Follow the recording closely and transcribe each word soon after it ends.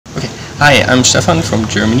Hi, I'm Stefan from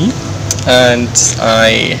Germany, and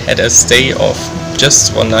I had a stay of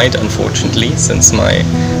just one night, unfortunately, since my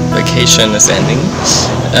vacation is ending.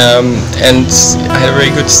 And I had a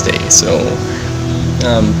very good stay. So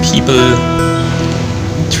people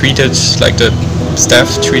treated, like the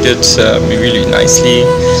staff treated me really nicely.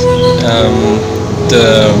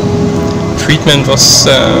 The treatment was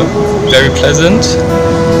very pleasant,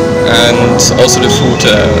 and also the food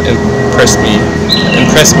impressed me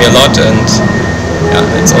a lot, and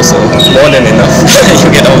yeah, it's also more than enough.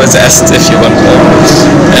 You get always asked if you want more.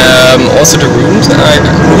 Also the rooms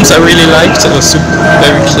I really liked. It was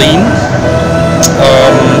very clean.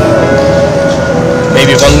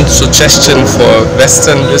 Maybe one suggestion for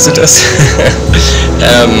Western visitors.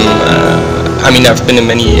 I mean, I've been in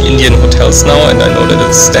many Indian hotels now, and I know that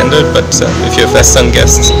it's standard, but if you're a Western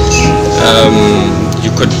guest,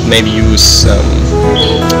 you could maybe use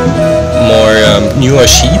more newer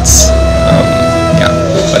sheets. Yeah,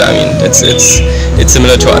 but I mean, it's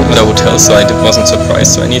similar to other hotels, so I wasn't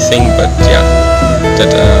surprised or anything. But yeah,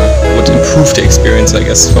 that would improve the experience, I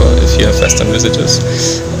guess, for if you have Western visitors.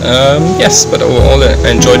 Yes, but overall, I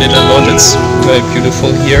enjoyed it a lot. It's very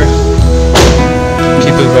beautiful here.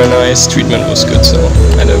 People were nice. Treatment was good, so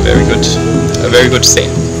I had a very good stay.